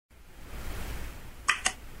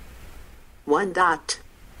1 dot.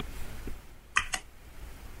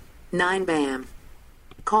 9 bam.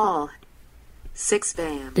 Call. 6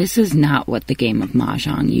 bam. This is not what the game of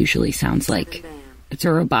Mah-Jongg usually sounds like. It's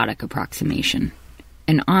a robotic approximation.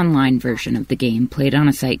 An online version of the game played on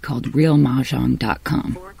a site called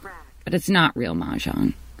realmahjongg.com. But it's not real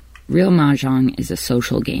Mah-Jongg. Real Mah-Jongg is a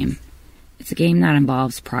social game. It's a game that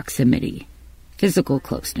involves proximity, physical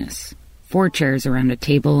closeness, 4 chairs around a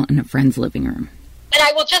table in a friend's living room. And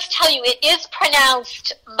I will just tell you, it is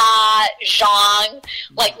pronounced Mah-Jongg,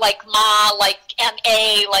 like Ma, like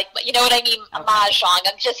M-A, like, you know what I mean? Okay. Mah-Jongg.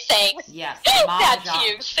 I'm just saying yes, that to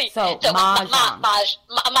you. So Mah-Jongg.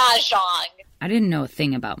 Mah-Jongg. I didn't know a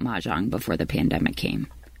thing about Mah-Jongg before the pandemic came.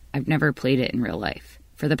 I've never played it in real life.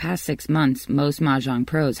 For the past 6 months, most Mah-Jongg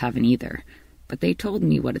pros haven't either. But they told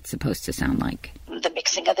me what it's supposed to sound like. The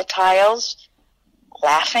mixing of the tiles,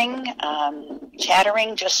 laughing,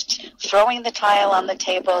 chattering, just throwing the tile on the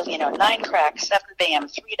table, 9 cracks, 7 bam,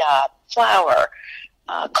 3 dot, flower,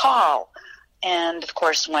 call. And, of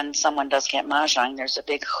course, when someone does get Mah-Jongg, there's a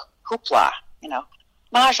big hoopla,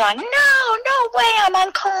 Mah-Jongg, no way, I'm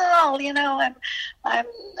on call,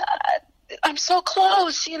 I'm so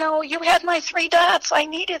close, you had my 3 dots, I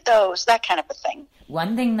needed those, that kind of a thing.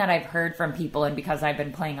 One thing that I've heard from people, and because I've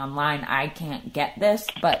been playing online, I can't get this,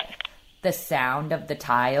 but the sound of the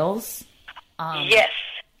tiles. Yes.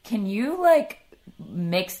 Can you,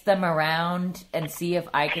 mix them around and see if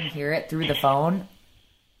I can hear it through the phone?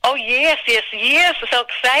 Oh, yes, it's so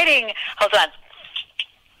exciting. Hold on.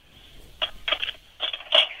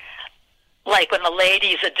 Like when the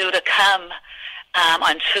ladies are due to come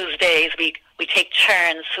on Tuesdays, we take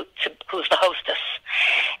turns who's the hostess.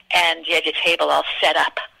 And you have your table all set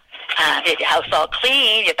up. You have your house all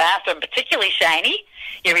clean, your bathroom particularly shiny,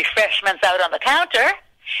 your refreshments out on the counter,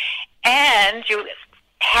 and you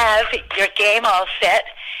have your game all set,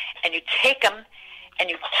 and you take them and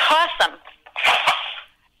you toss them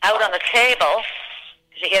out on the table.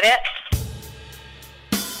 Did you hear that?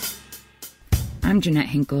 I'm Jeanette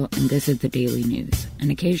Hinkle, and this is The Daily News,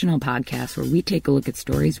 an occasional podcast where we take a look at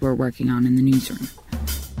stories we're working on in the newsroom.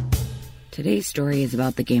 Today's story is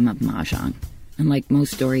about the game of Mah-Jongg, and like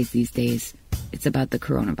most stories these days, it's about the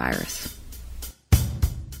coronavirus.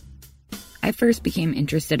 I first became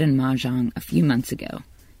interested in Mah-Jongg a few months ago.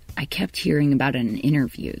 I kept hearing about it in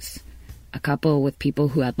interviews. A couple with people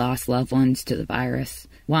who had lost loved ones to the virus.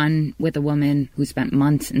 One with a woman who spent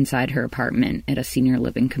months inside her apartment at a senior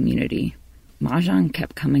living community. Mah-Jongg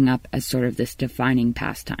kept coming up as sort of this defining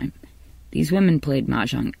pastime. These women played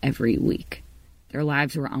Mah-Jongg every week. Their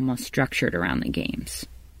lives were almost structured around the games.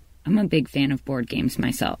 I'm a big fan of board games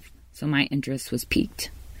myself, so my interest was piqued.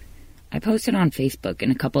 I posted on Facebook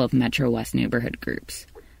in a couple of MetroWest neighborhood groups.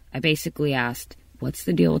 I basically asked, what's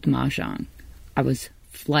the deal with Mah-Jongg? I was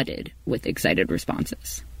flooded with excited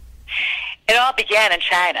responses. It all began in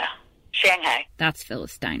China, Shanghai. That's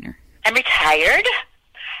Phyllis Steiner. I'm retired.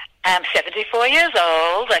 I'm 74 years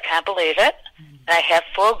old. I can't believe it. I have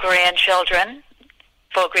 4 grandchildren,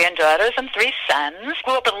 4 granddaughters, and 3 sons.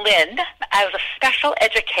 Grew up in Lynn. I was a special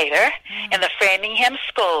educator in the Framingham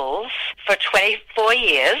schools for 24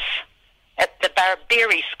 years at the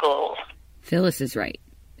Barbieri School. Phyllis is right.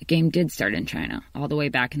 The game did start in China, all the way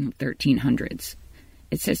back in the 1300s.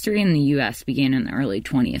 Its history in the U.S. began in the early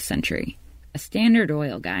 20th century. A Standard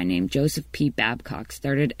Oil guy named Joseph P. Babcock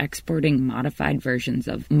started exporting modified versions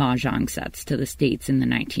of Mah-Jongg sets to the States in the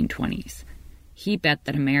 1920s. He bet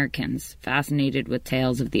that Americans, fascinated with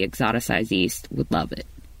tales of the exoticized East, would love it.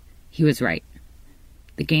 He was right.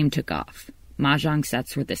 The game took off. Mah-Jongg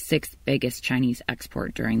sets were the 6th biggest Chinese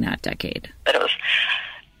export during that decade. But it was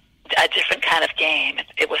a different kind of game.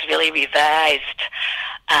 It was really revised.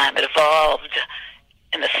 It evolved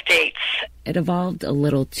in the States. It evolved a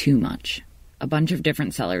little too much. A bunch of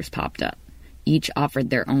different sellers popped up. Each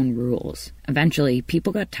offered their own rules. Eventually,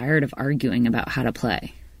 people got tired of arguing about how to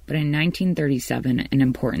play. But in 1937, an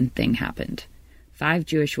important thing happened. 5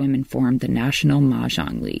 Jewish women formed the National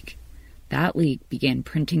Mah-Jongg League. That league began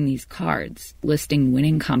printing these cards listing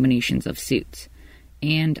winning combinations of suits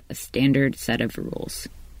and a standard set of rules.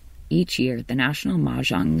 Each year, the National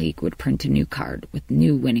Mah-Jongg League would print a new card with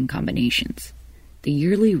new winning combinations. The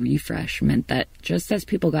yearly refresh meant that just as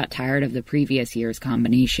people got tired of the previous year's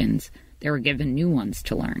combinations, they were given new ones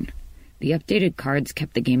to learn. The updated cards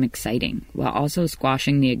kept the game exciting, while also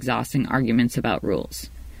squashing the exhausting arguments about rules.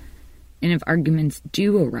 And if arguments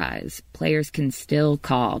do arise, players can still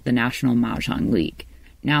call the National Mah-Jongg League,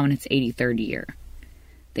 now in its 83rd year.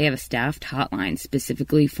 They have a staffed hotline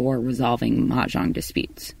specifically for resolving Mah-Jongg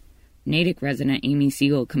disputes. Natick resident Amy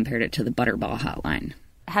Siegel compared it to the Butterball hotline.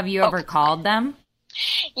 Have you ever called them?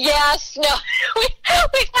 Yes, no, we've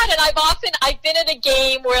had it. I've been in a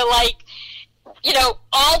game where, like, you know,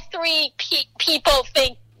 all three people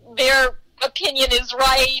think their opinion is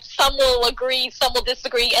right. Some will agree, some will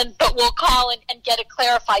disagree, but we'll call and get it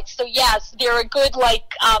clarified. So yes, they're a good,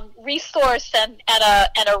 like, resource and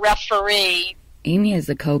a referee. Amy is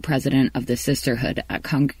the co-president of the Sisterhood at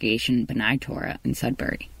Congregation B'nai Torah in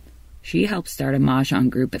Sudbury. She helped start a Mah-Jongg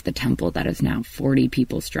group at the temple that is now 40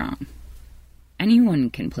 people strong. Anyone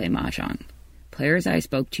can play Mah-Jongg. Players I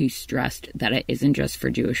spoke to stressed that it isn't just for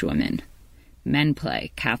Jewish women. Men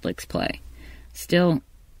play, Catholics play. Still,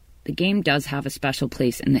 the game does have a special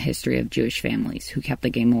place in the history of Jewish families who kept the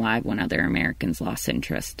game alive when other Americans lost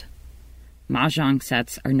interest. Mah-Jongg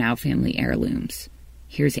sets are now family heirlooms.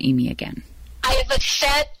 Here's Amy again. I have a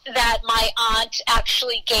set that my aunt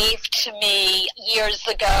actually gave to me years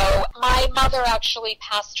ago. My mother actually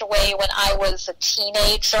passed away when I was a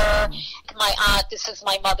teenager. My aunt, this is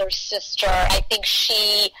my mother's sister, I think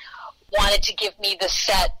she wanted to give me the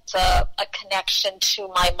set, a connection to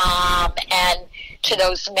my mom and to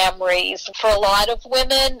those memories. For a lot of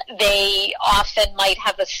women, they often might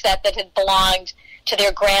have a set that had belonged to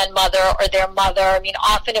their grandmother or their mother. I mean,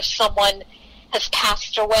 often if someone has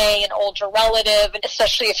passed away, an older relative, and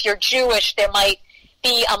especially if you're Jewish, there might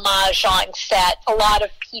be a Mah-Jongg set. A lot of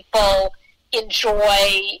people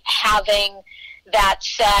enjoy having that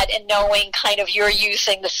set and knowing kind of you're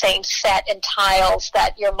using the same set and tiles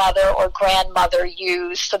that your mother or grandmother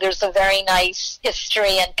used. So there's a very nice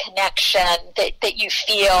history and connection that you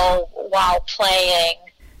feel while playing.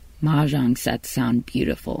 Mah-Jongg sets sound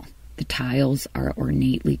beautiful. The tiles are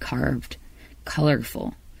ornately carved,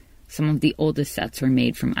 colorful. Some of the oldest sets were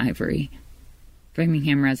made from ivory.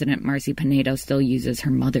 Framingham resident Marcy Pinedo still uses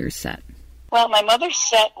her mother's set. Well, my mother's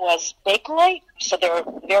set was Bakelite, so they were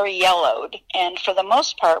very yellowed. And for the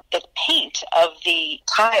most part, the paint of the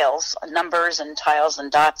tiles, numbers and tiles and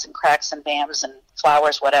dots and cracks and bams and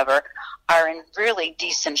flowers, whatever, are in really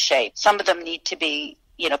decent shape. Some of them need to be,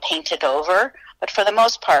 painted over, but for the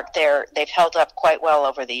most part, they've held up quite well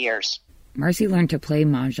over the years. Marcy learned to play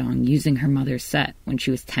Mah-Jongg using her mother's set when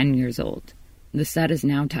she was 10 years old. The set is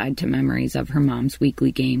now tied to memories of her mom's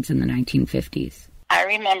weekly games in the 1950s. I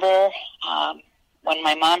remember when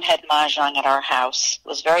my mom had Mah-Jongg at our house. It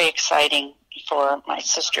was very exciting for my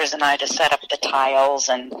sisters and I to set up the tiles,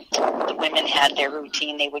 and the women had their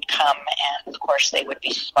routine. They would come, and of course they would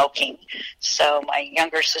be smoking. So my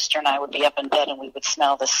younger sister and I would be up in bed, and we would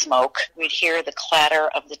smell the smoke. We'd hear the clatter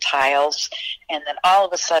of the tiles, and then all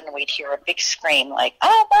of a sudden we'd hear a big scream like,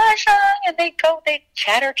 "Oh, Mah-Jongg!" And they'd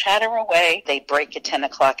chatter away. They'd break at 10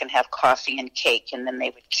 o'clock and have coffee and cake, and then they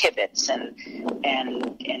would kibitz and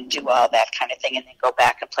do all that kind of thing, and then go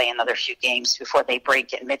back and play another few games before they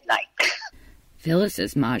break at midnight.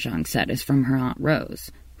 Phyllis's Mah-Jongg set is from her Aunt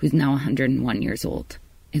Rose, who's now 101 years old.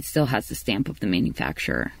 It still has the stamp of the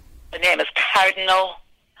manufacturer. The name is Cardinal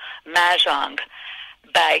Mah-Jongg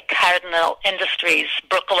by Cardinal Industries,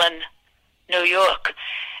 Brooklyn, New York.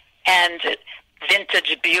 And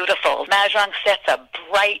vintage, beautiful. Mah-Jongg sets are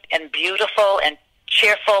bright and beautiful and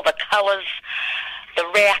cheerful. The colors,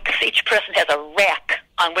 the racks, each person has a rack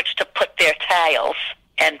on which to put their tiles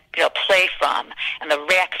and play from. And the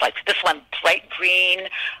racks, like this one, bright green,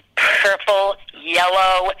 purple,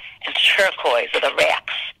 yellow, and turquoise are the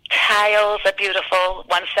racks. Tiles are beautiful.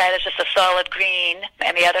 One side is just a solid green,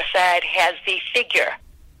 and the other side has the figure.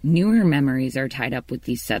 Newer memories are tied up with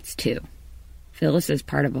these sets, too. Phyllis is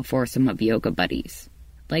part of a foursome of yoga buddies.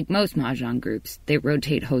 Like most Mah-Jongg groups, they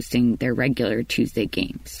rotate hosting their regular Tuesday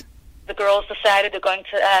games. The girls decided they're going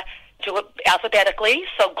to do it alphabetically.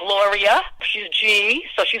 So Gloria, she's G,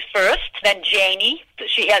 so she's first. Then Janie,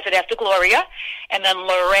 she has it after Gloria. And then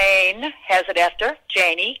Lorraine has it after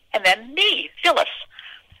Janie. And then me, Phyllis.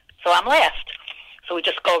 So I'm last. So we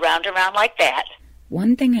just go round and round like that.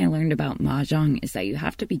 One thing I learned about Mah-Jongg is that you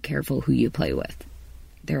have to be careful who you play with.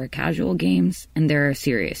 There are casual games and there are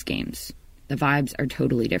serious games. The vibes are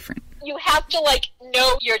totally different. You have to,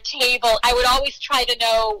 know your table. I would always try to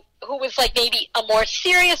know who was, maybe a more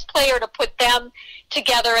serious player to put them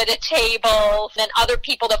together at a table, and other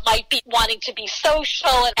people that might be wanting to be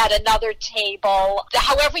social and at another table.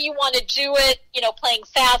 However you want to do it, playing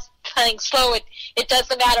fast, playing slow, it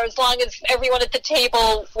doesn't matter as long as everyone at the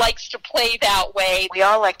table likes to play that way. We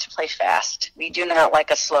all like to play fast. We do not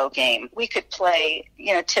like a slow game. We could play,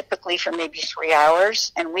 typically for maybe 3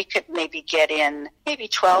 hours, and we could maybe get in maybe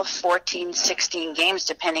 12, 14, 16 games,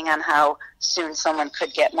 depending on how soon someone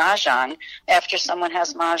could get Mah-Jongg. After someone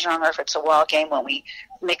has Mah-Jongg, or if it's a wall game, when we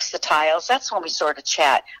mix the tiles. That's when we sort of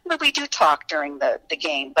chat. I mean, we do talk during the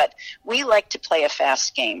game, but we like to play a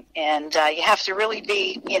fast game. And you have to really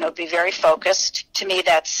be very focused. To me,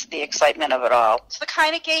 that's the excitement of it all. It's the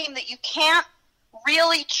kind of game that you can't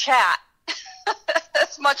really chat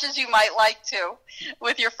as much as you might like to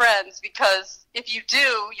with your friends, because if you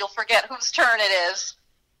do, you'll forget whose turn it is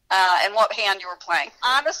and what hand you were playing.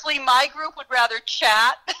 Honestly, my group would rather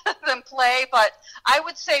chat than play, but I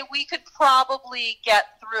would say we could probably get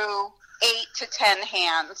through 8 to 10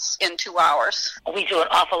 hands in 2 hours. We do an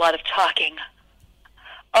awful lot of talking.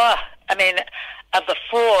 Of the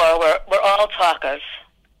 4, we're all talkers,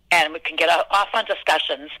 and we can get off on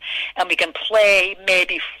discussions, and we can play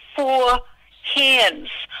maybe 4 hands,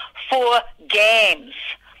 4 games.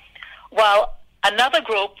 While another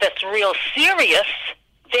group that's real serious,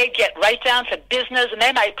 they get right down to business, and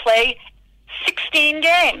they might play 16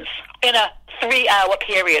 games in a 3-hour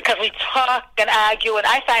period, because we talk and argue, and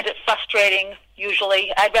I find it frustrating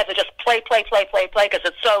usually. I'd rather just play, because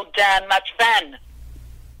it's so damn much fun.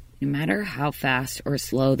 No matter how fast or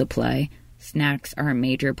slow the play, snacks are a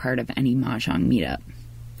major part of any Mah-Jongg meetup.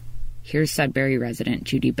 Here's Sudbury resident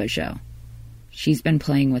Judy Bajot. She's been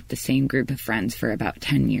playing with the same group of friends for about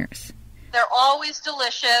 10 years. They're always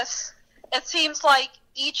delicious. It seems like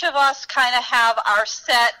each of us kind of have our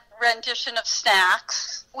set rendition of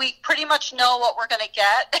snacks. We pretty much know what we're going to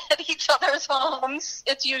get at each other's homes.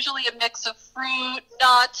 It's usually a mix of fruit,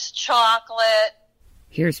 nuts, chocolate.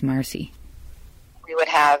 Here's Marcy. We would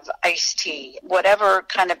have iced tea, whatever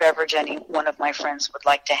kind of beverage any one of my friends would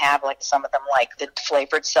like to have. Like some of them like the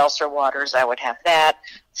flavored seltzer waters, I would have that.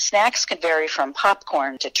 Snacks could vary from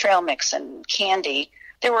popcorn to trail mix and candy.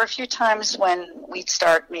 There were a few times when we'd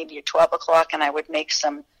start maybe at 12 o'clock and I would make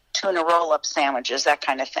some tuna roll-up sandwiches, that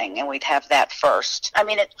kind of thing, and we'd have that first. I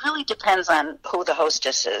mean, it really depends on who the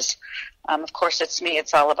hostess is. Of course, it's me.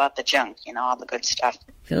 It's all about the junk, all the good stuff.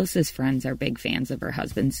 Phyllis's friends are big fans of her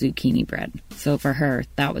husband's zucchini bread, so for her,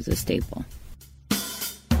 that was a staple.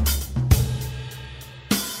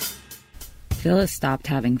 Phyllis stopped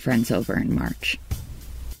having friends over in March.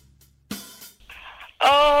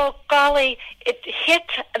 Oh, golly, it hit,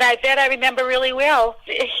 and I bet I remember really well.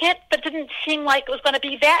 It hit, but didn't seem like it was going to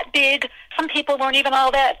be that big. Some people weren't even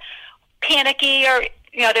all that panicky, or,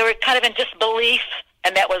 they were kind of in disbelief,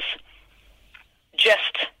 and that was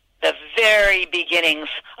just the very beginnings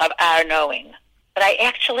of our knowing. But I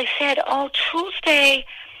actually said, Tuesday,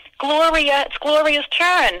 it's Gloria's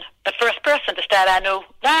turn, the first person to start our new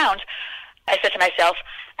round. I said to myself,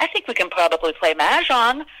 I think we can probably play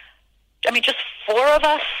Mah-Jongg. I mean, just 4 of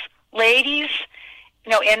us, ladies,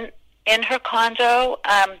 in her condo,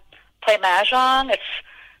 play Mah-Jongg. It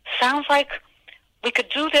sounds like we could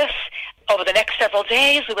do this over the next several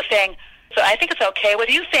days. We were saying, so I think it's okay. What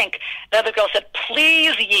do you think? The other girl said,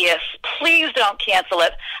 please, yes. Please don't cancel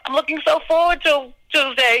it. I'm looking so forward to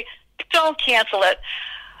Tuesday. Don't cancel it.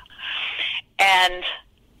 And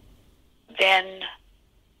then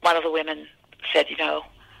one of the women said,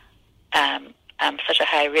 I'm such a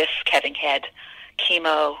high risk, having had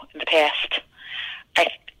chemo in the past.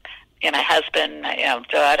 My husband, my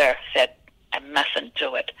daughter said, I mustn't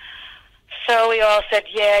do it. So we all said,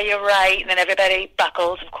 yeah, you're right. And then everybody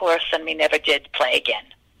buckled, of course, and we never did play again.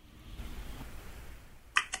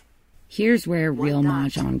 Here's where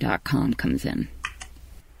realmahjongg.com comes in.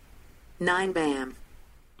 9 bam.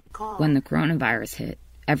 Call. When the coronavirus hit,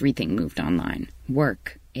 everything moved online.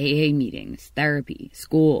 Work, AA meetings, therapy,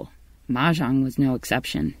 school. Mah-Jongg was no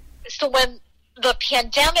exception. So when the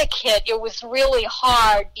pandemic hit, it was really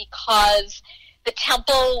hard because the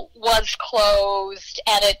temple was closed,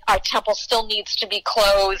 and our temple still needs to be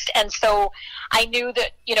closed. And so I knew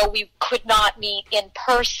that, we could not meet in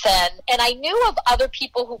person. And I knew of other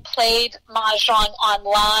people who played Mah-Jongg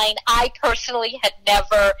online. I personally had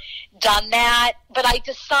never done that, but I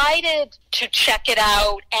decided to check it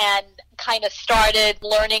out and kind of started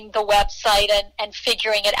learning the website and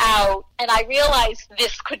figuring it out. And I realized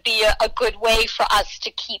this could be a good way for us to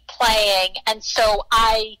keep playing. And so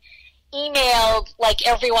I emailed like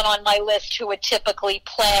everyone on my list who would typically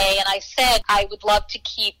play, and I said I would love to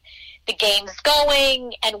keep the games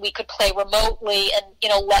going and we could play remotely, and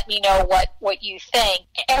let me know what you think.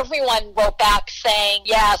 Everyone wrote back saying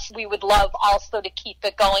yes, we would love also to keep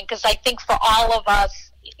it going, because I think for all of us,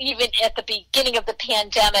 even at the beginning of the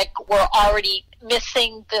pandemic, we're already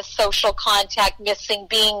missing the social contact, missing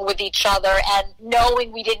being with each other, and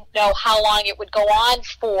knowing we didn't know how long it would go on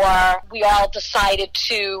for, we all decided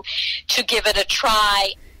to give it a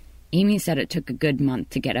try. Amy said it took a good month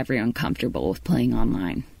to get everyone comfortable with playing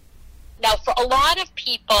online. Now, for a lot of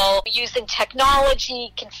people, using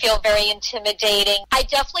technology can feel very intimidating. I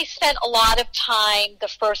definitely spent a lot of time the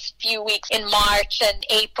first few weeks in March and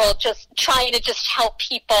April just trying to just help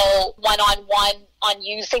people one-on-one on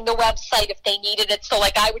using the website if they needed it. So,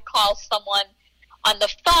 like, I would call someone on the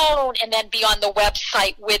phone and then be on the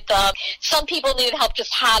website with them. Some people needed help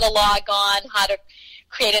just how to log on, how to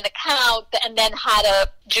create an account, and then how to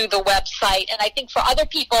do the website. And I think for other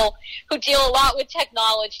people who deal a lot with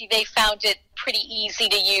technology, they found it pretty easy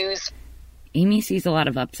to use. Amy sees a lot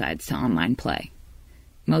of upsides to online play.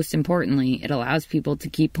 Most importantly, it allows people to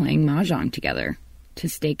keep playing Mah-Jongg together, to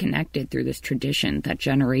stay connected through this tradition that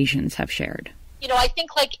generations have shared. You know, I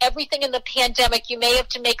think like everything in the pandemic, you may have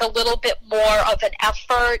to make a little bit more of an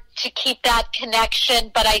effort to keep that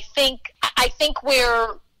connection, but I think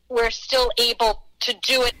we're still able to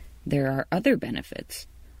do it. There are other benefits.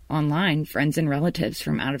 Online, friends and relatives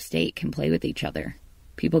from out of state can play with each other.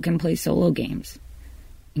 People can play solo games.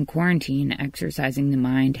 In quarantine, exercising the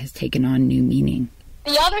mind has taken on new meaning.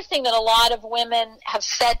 The other thing that a lot of women have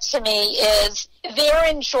said to me is they're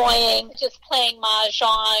enjoying just playing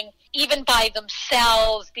Mah-Jongg even by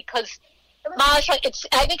themselves, because Mah-Jongg,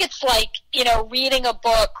 I think it's like, you know, reading a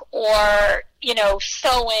book or, you know,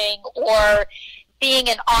 sewing or being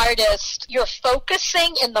an artist. You're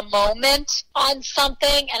focusing in the moment on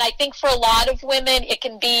something, and I think for a lot of women it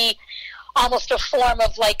can be almost a form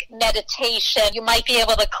of like meditation. You might be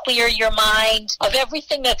able to clear your mind of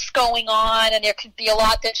everything that's going on, and there could be a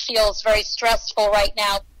lot that feels very stressful right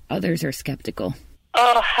now. Others are skeptical.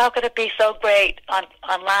 Oh, how could it be so great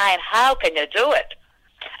online? How can you do it?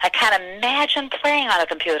 I can't imagine playing on a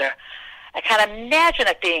computer. I can't imagine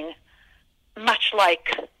it being much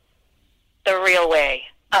like the real way.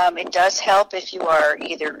 It does help if you are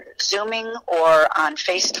either Zooming or on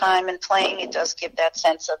FaceTime and playing. It does give that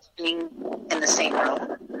sense of being in the same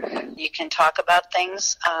room. You can talk about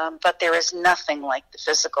things, but there is nothing like the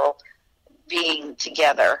physical being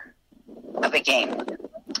together of a game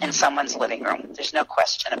in someone's living room. There's no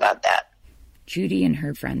question about that. Judy and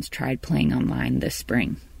her friends tried playing online this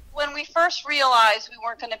spring. When we first realized we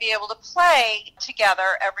weren't going to be able to play together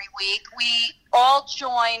every week, we all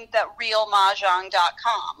joined that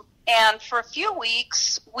realmahjong.com. And for a few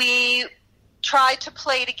weeks, we tried to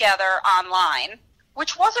play together online,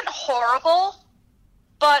 which wasn't horrible,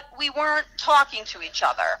 but we weren't talking to each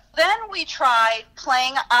other. Then we tried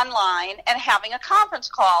playing online and having a conference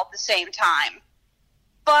call at the same time.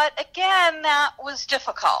 But again, that was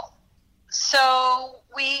difficult. So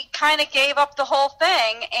we kind of gave up the whole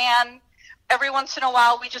thing, and every once in a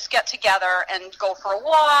while we just get together and go for a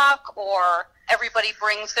walk, or everybody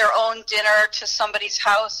brings their own dinner to somebody's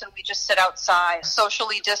house and we just sit outside,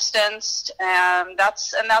 socially distanced, and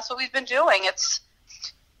that's what we've been doing. It's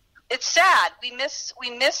sad. We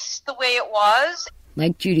miss the way it was.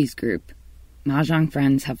 Like Judy's group, Mah-Jongg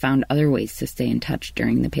friends have found other ways to stay in touch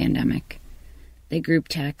during the pandemic. They group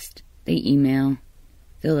text, they email.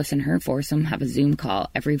 Phyllis and her foursome have a Zoom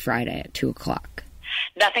call every Friday at 2 o'clock.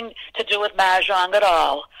 Nothing to do with Mah-Jongg at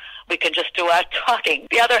all. We can just do our talking.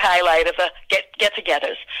 The other highlight of the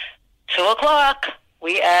get-togethers. 2 o'clock,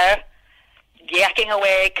 we are yakking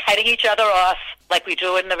away, cutting each other off like we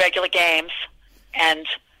do in the regular games, and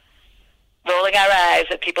rolling our eyes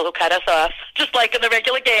at people who cut us off, just like in the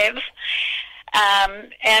regular games.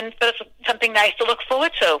 But it's something nice to look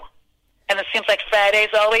forward to. And it seems like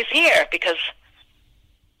Friday's always here, because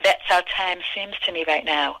that's how time seems to me right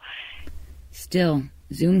now. Still,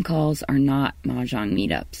 Zoom calls are not Mah-Jongg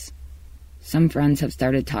meetups. Some friends have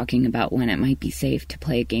started talking about when it might be safe to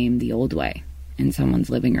play a game the old way, in someone's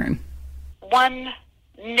living room. One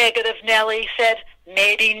negative Nelly said,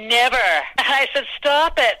 maybe never. And I said,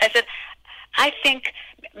 stop it. I said, I think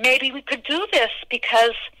maybe we could do this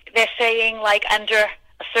because they're saying, like, under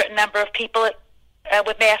a certain number of people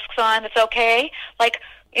with masks on, it's okay. Like,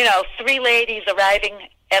 3 ladies arriving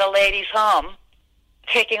at a lady's home,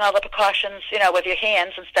 taking all the precautions, with your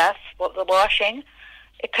hands and stuff, the washing.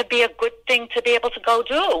 It could be a good thing to be able to go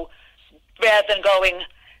do rather than going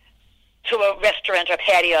to a restaurant or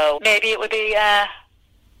patio. Maybe it would be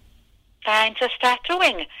fine to start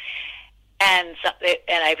doing. And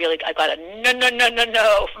I got a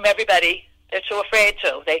no from everybody. They're too afraid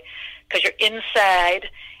to. Because you're inside.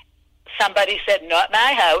 Somebody said, not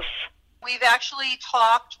my house. We've actually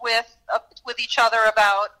talked with each other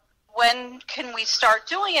about when can we start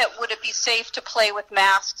doing it. Would it be safe to play with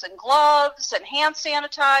masks and gloves and hand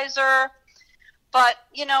sanitizer? But,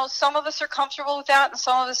 some of us are comfortable with that and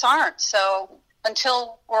some of us aren't. So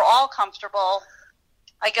until we're all comfortable,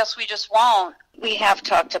 I guess we just won't. We have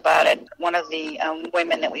talked about it. One of the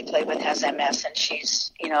women that we play with has MS, and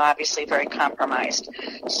she's, obviously very compromised.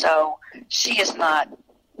 So she is not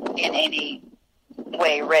in any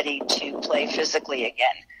way ready to play physically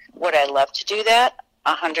again. Would I love to do that?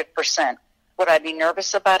 100%. Would I be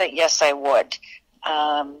nervous about it? Yes, I would.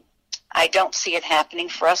 I don't see it happening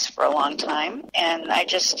for us for a long time, and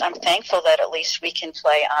I'm thankful that at least we can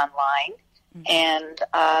play online and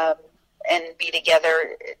be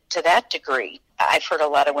together to that degree. I've heard a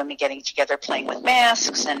lot of women getting together playing with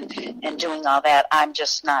masks and doing all that. I'm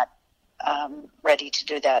just not ready to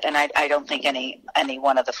do that, and I don't think any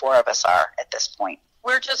one of the four of us are at this point.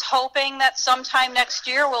 We're just hoping that sometime next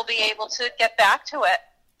year we'll be able to get back to it.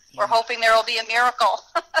 We're hoping there will be a miracle.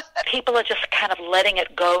 People are just kind of letting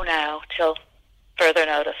it go now till further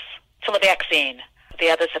notice. Till the vaccine. The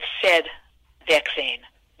others have said vaccine.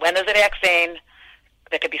 When there's a vaccine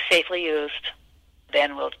that can be safely used,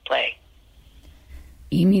 then we'll play.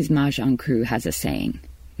 Amy's Mah-Jongg crew has a saying,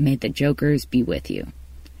 "May the jokers be with you."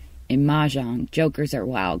 In Mah-Jongg, jokers are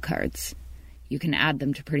wild cards. You can add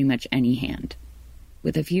them to pretty much any hand.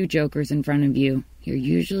 With a few jokers in front of you, you're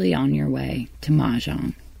usually on your way to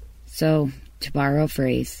Mah-Jongg. So, to borrow a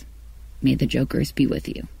phrase, may the jokers be with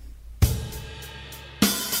you.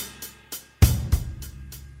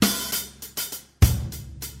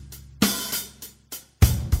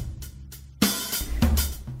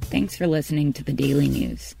 Thanks for listening to the Daily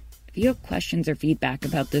News. If you have questions or feedback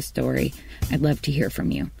about this story, I'd love to hear from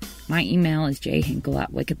you. My email is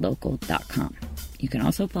jhinkle@wickedlocal.com. You can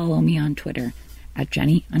also follow me on Twitter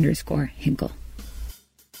 @Jenny_Hinkle.